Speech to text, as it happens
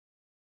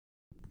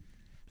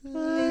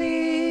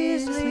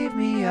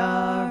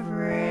of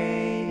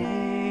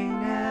rating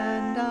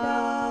and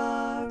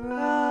of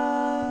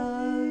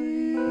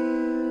review.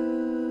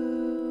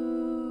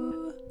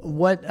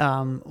 What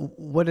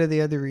are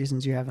the other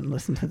reasons you haven't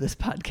listened to this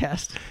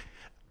podcast?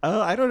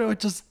 I don't know. It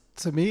just,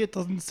 to me, it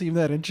doesn't seem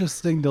that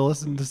interesting to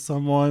listen to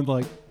someone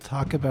like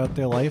talk about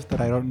their life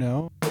that I don't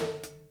know.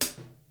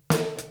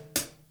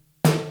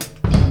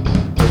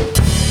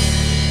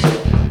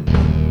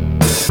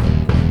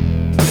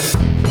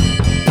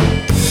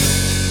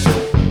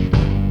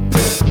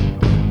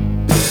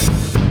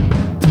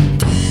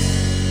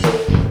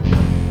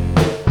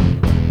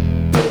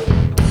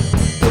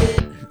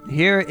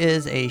 Here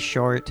is a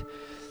short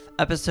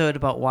episode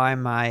about why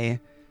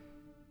my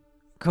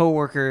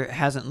coworker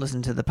hasn't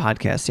listened to the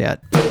podcast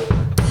yet.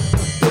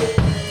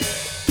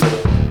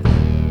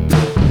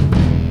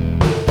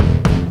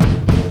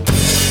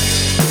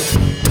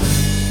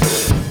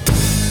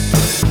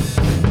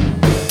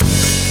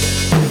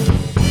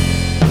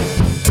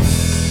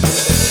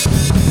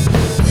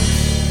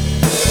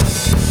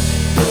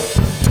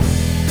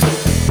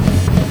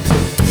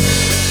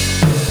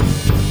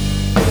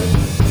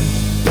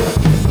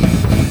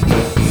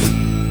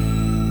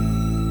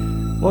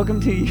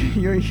 Welcome to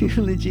Your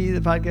Eulogy, the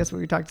podcast where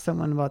we talk to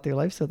someone about their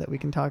life so that we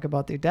can talk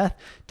about their death.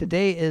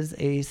 Today is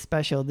a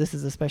special,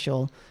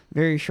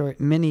 very short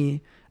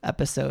mini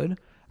episode.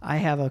 I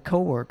have a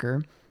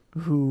coworker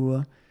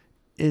who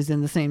is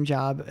in the same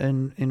job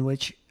in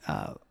which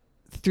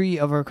three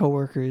of our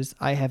coworkers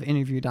I have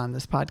interviewed on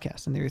this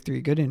podcast, and there were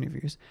three good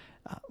interviews.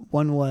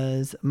 One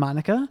was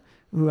Monica,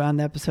 who on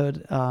the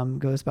episode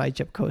goes by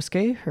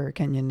Jepkoske, her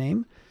Kenyan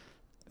name.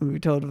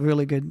 We told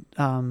really good...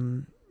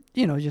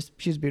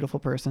 she's a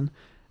beautiful person.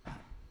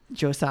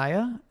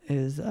 Josiah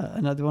is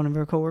another one of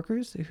our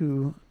coworkers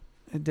who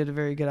did a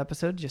very good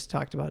episode, just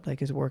talked about like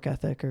his work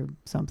ethic or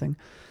something.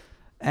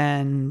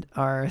 And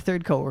our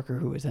third coworker,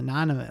 who is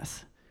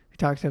anonymous, we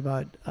talked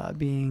about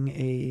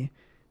being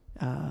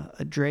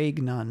a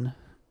drag nun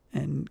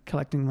and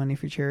collecting money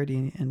for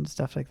charity and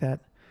stuff like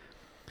that.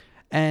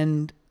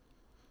 And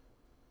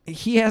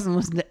he hasn't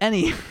listened to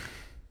any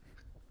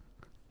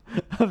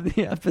of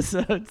the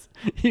episodes,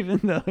 even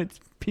though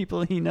it's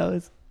people he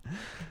knows.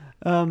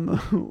 Well,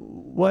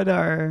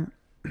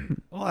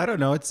 I don't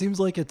know. It seems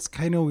like it's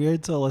kind of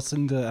weird to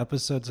listen to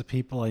episodes of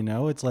people I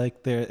know. It's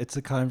like it's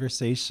a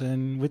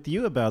conversation with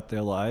you about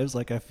their lives.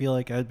 Like I feel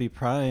like I'd be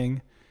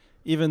prying,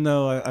 even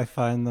though I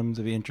find them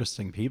to be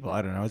interesting people.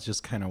 I don't know. It's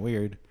just kind of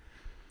weird.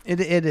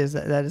 It is.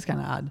 That is kind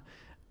of odd.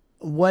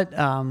 What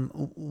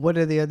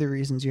are the other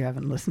reasons you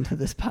haven't listened to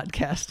this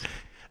podcast?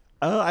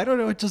 I don't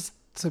know. It just,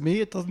 to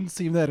me, it doesn't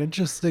seem that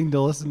interesting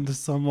to listen to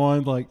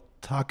someone like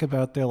talk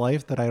about their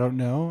life that I don't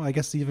know. I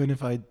guess even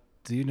if I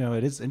do know,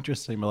 it is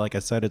interesting. But like I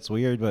said, it's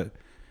weird. But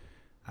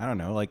I don't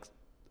know. Like,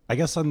 I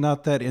guess I'm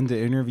not that into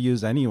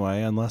interviews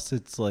anyway, unless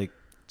it's like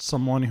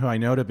someone who I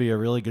know to be a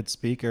really good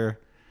speaker.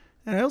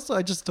 And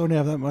I just don't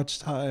have that much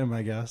time,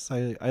 I guess.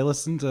 I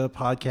listen to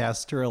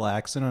podcasts to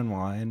relax and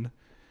unwind.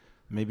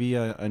 Maybe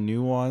a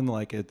new one.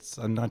 Like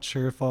I'm not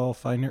sure if I'll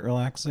find it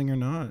relaxing or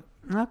not.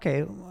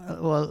 Okay.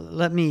 Well,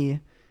 let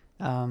me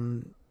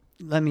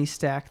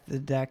stack the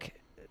deck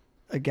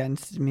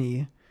against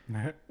me,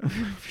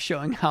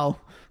 showing how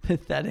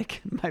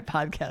pathetic my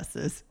podcast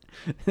is,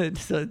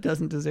 so it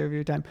doesn't deserve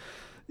your time.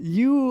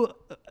 You,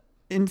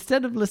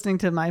 instead of listening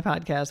to my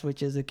podcast,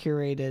 which is a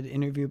curated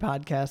interview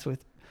podcast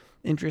with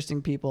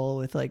interesting people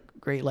with like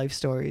great life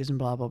stories and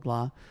blah blah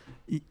blah,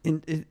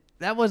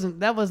 that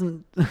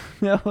wasn't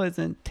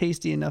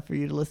tasty enough for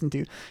you to listen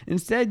to.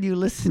 Instead, you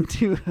listen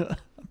to a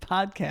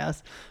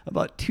podcast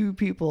about two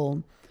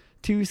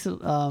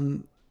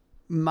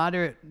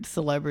moderate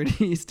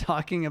celebrities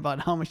talking about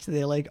how much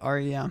they like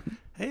REM.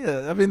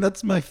 Hey, I mean,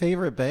 that's my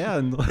favorite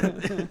band.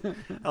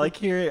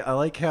 I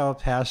like how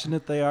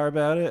passionate they are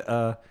about it.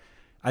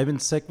 I've been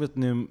sick with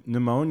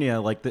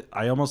pneumonia.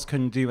 I almost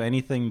couldn't do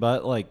anything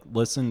but like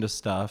listen to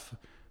stuff,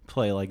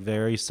 play like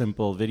very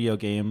simple video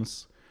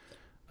games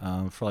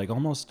for like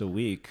almost a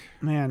week.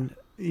 Man,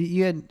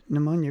 you had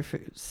pneumonia for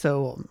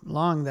so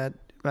long that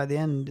by the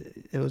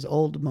end, it was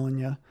old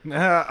pneumonia.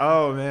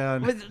 Oh,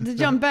 man. But to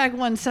jump back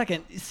 1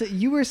 second, so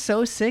you were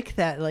so sick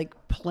that like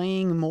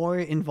playing more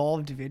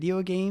involved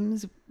video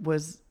games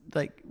was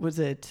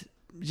it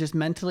just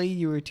mentally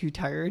you were too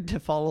tired to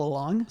follow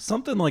along?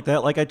 Something like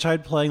that. Like I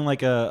tried playing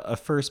like a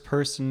first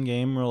person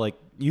game where like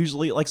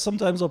usually like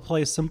sometimes I'll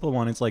play a simple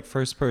one. It's like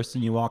first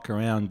person, you walk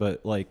around,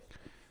 but like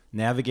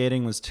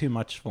navigating was too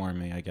much for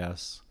me, I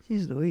guess.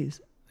 Jeez Louise.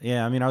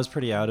 Yeah, I mean, I was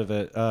pretty out of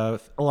it. A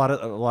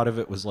lot of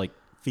it was like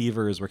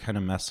fevers were kind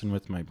of messing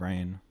with my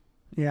brain.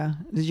 Yeah.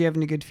 Did you have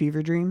any good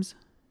fever dreams?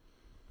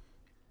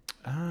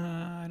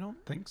 I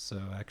don't think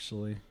so,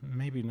 actually.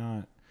 Maybe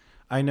not.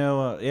 I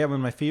know,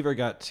 when my fever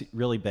got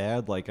really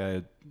bad, like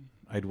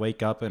I'd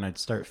wake up and I'd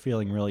start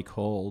feeling really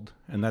cold.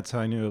 And that's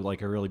how I knew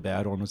like a really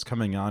bad one was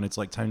coming on. It's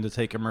like time to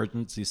take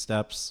emergency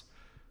steps.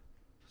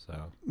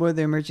 So What are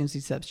the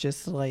emergency steps?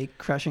 Just like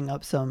crushing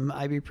up some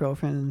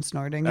ibuprofen and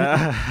snorting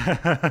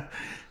it?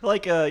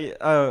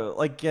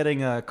 like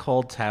getting a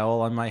cold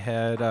towel on my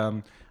head.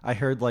 I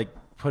heard like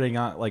putting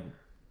on like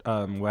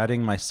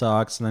wetting my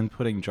socks and then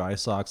putting dry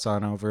socks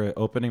on over it,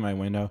 opening my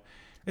window.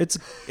 It's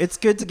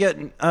good to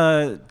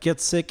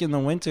get sick in the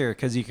winter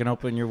because you can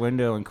open your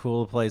window and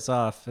cool the place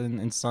off. And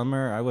in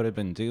summer, I would have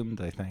been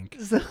doomed, I think.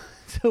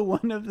 So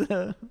one of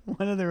the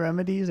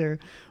remedies, or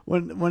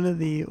one of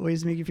the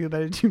ways to make you feel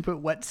better, is you put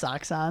wet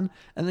socks on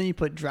and then you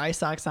put dry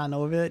socks on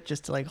over it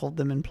just to like hold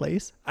them in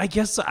place. I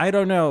guess, I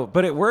don't know,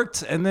 but it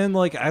worked. And then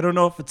like I don't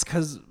know if it's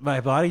because my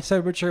body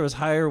temperature was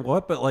high or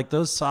what, but like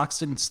those socks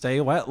didn't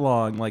stay wet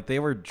long. Like they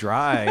were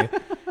dry.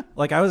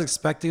 Like I was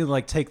expecting to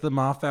like take them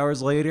off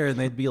hours later and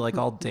they'd be like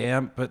all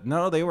damp, but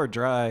no, they were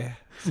dry.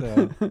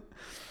 So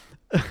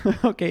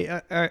Okay,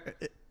 are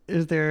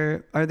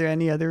there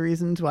any other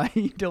reasons why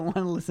you don't want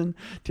to listen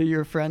to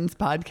your friend's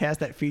podcast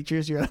that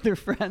features your other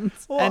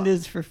friends and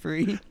is for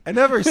free? I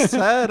never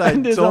said I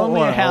and is don't only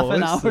want a half to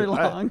an listen. hour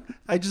long.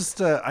 I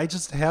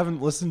just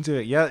haven't listened to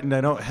it yet, and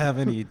I don't have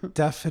any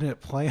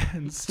definite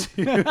plans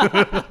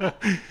to.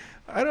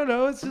 I don't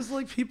know. It's just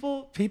like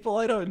people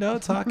I don't know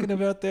talking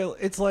about their.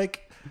 It's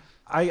like,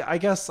 I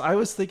guess I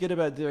was thinking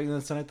about doing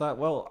this, and I thought,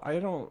 well, I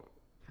don't.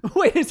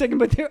 Wait a second,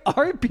 but there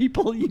are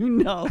people you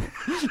know.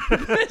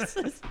 this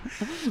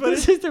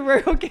is the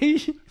rare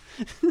occasion.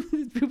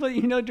 People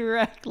you know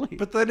directly.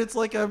 But then it's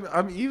like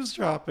I'm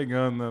eavesdropping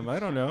on them. I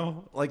don't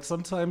know. Like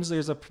sometimes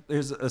there's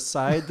a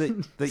side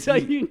that So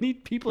you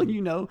need people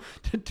you know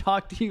to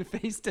talk to you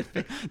face to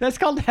face. That's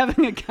called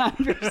having a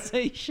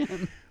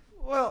conversation.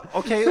 Well,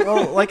 okay.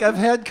 Well, like I've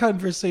had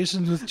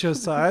conversations with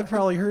Josiah. I've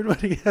probably heard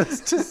what he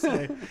has to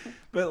say.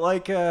 But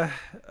like, where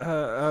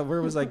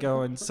was I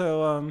going?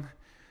 So,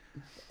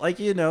 like,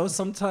 you know,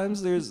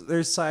 sometimes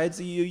there's sides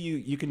of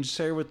you can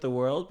share with the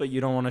world, but you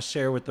don't want to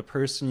share with the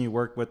person you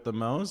work with the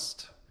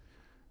most.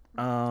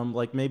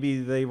 Like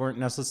maybe they weren't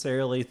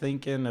necessarily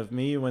thinking of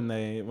me when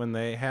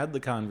they had the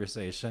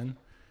conversation.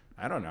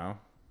 I don't know.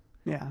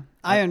 Yeah,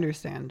 I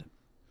understand.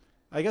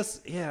 I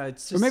guess, yeah,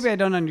 it's just... Or maybe I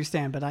don't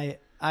understand, but I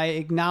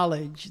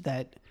acknowledge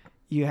that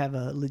you have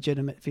a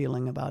legitimate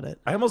feeling about it.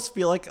 I almost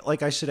feel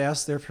like I should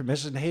ask their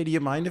permission. Hey, do you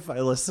mind if I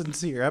listen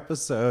to your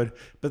episode?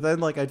 But then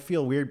like I'd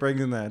feel weird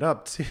bringing that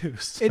up too.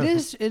 So. It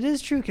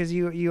is true because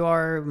you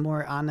are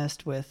more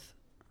honest with,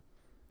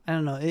 I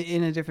don't know,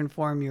 in a different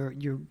form.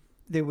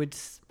 They would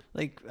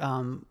like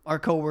our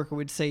coworker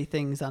would say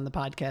things on the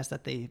podcast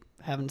that they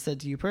haven't said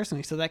to you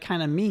personally. So that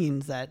kind of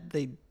means that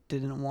they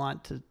didn't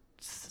want to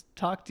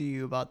talk to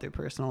you about their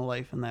personal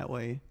life in that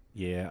way.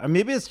 Yeah,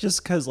 maybe it's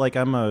just because like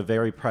I'm a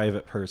very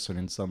private person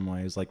in some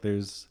ways. Like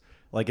there's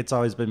like it's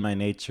always been my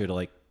nature to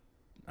like,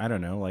 I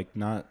don't know, like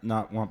not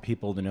want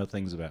people to know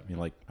things about me.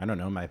 Like I don't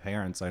know, my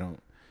parents, I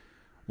don't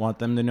want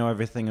them to know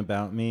everything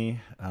about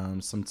me.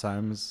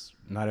 Sometimes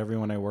not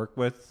everyone I work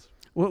with.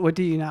 What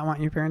do you not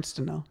want your parents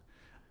to know?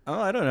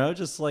 Oh, I don't know,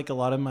 just like a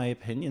lot of my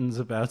opinions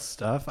about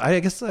stuff. I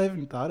guess I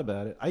haven't thought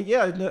about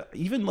it.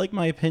 Even like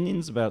my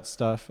opinions about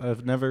stuff,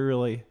 I've never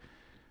really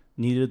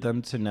needed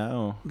them to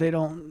know. You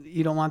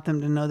don't want them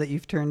to know that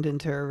you've turned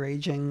into a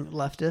raging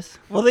leftist?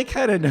 Well, they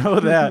kind of know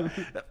that.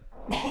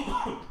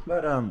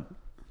 But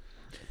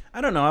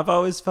I don't know. I've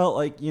always felt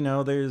like, you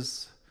know,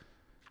 there's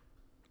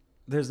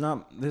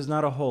not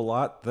a whole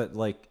lot that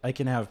like I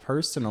can have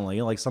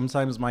personally. Like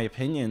sometimes my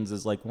opinions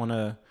is like one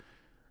of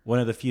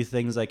the few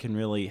things I can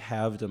really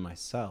have to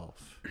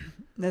myself.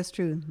 That's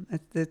true.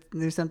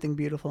 There's something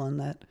beautiful in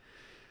that.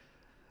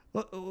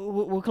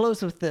 We'll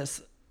close with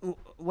this.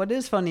 What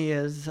is funny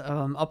is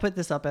I'll put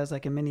this up as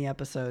like a mini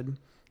episode,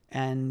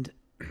 and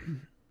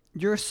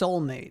your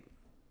soulmate,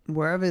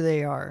 wherever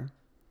they are,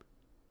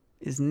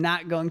 is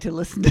not going to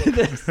listen to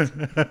this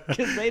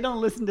because they don't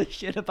listen to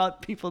shit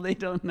about people they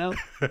don't know.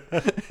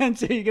 And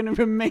so you're going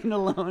to remain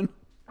alone.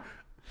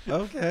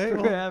 Okay.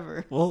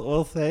 Forever.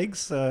 Well,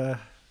 thanks. That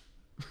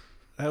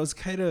was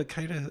kind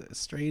of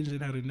strange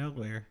and out of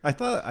nowhere. I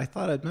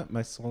thought I'd met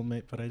my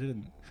soulmate, but I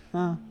didn't.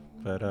 Huh.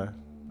 But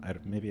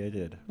maybe I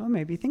did. Well,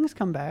 maybe things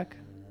come back.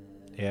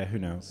 Yeah, who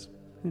knows?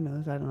 Who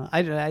knows? I don't know.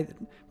 I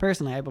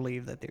personally, I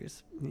believe that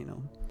there's, you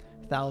know,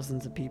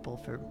 thousands of people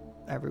for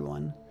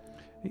everyone.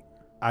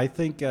 I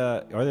think,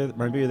 or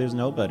maybe there's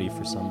nobody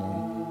for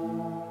someone.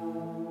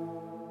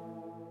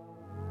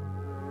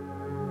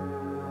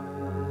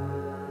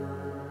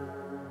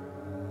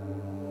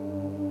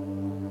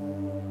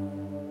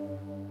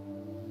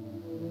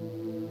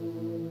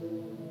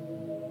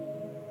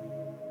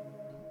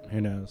 Who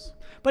knows?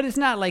 But it's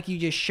not like you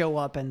just show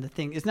up and the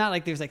thing. It's not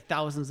like there's like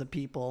thousands of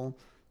people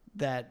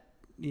that,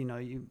 you know,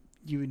 you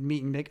would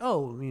meet and be like,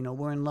 oh, you know,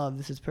 we're in love.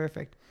 This is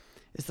perfect.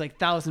 It's like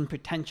 1,000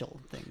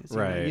 potential things.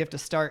 Right. You know, you have to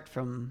start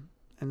from,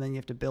 and then you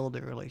have to build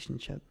a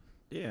relationship.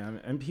 Yeah,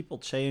 and people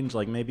change.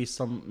 Like maybe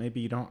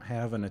you don't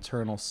have an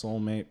eternal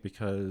soulmate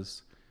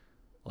because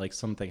like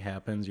something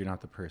happens, you're not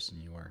the person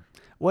you were.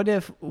 What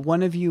if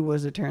one of you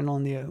was eternal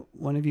and the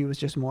one of you was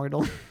just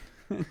mortal?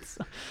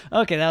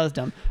 Okay, that was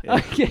dumb. Yeah.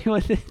 Okay,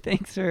 well,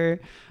 thanks for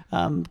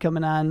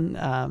coming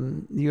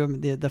on. You're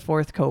the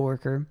fourth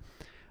coworker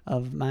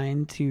of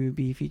mine to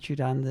be featured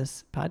on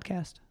this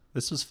podcast.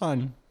 This was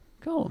fun.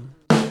 Cool.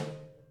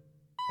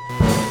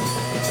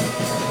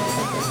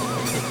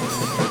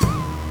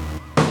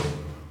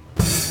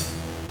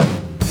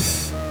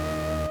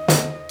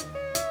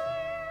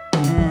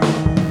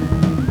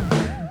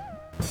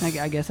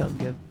 I guess I'll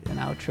give an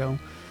outro.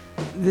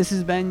 This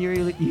has been your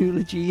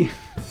eulogy.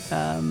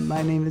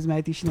 My name is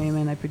Matthew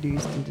Schneeman. I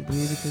produced and did the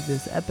music for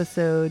this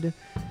episode.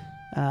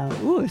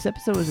 This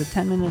episode was a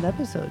 10-minute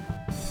episode.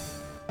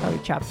 Probably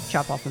chop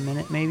off a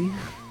minute, maybe.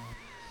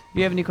 If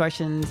you have any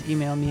questions,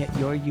 email me at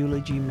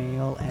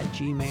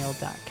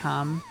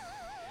youreulogymail@gmail.com.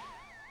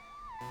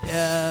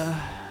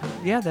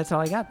 Yeah, that's all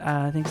I got.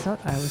 Thanks a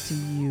lot. I will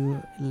see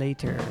you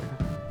later.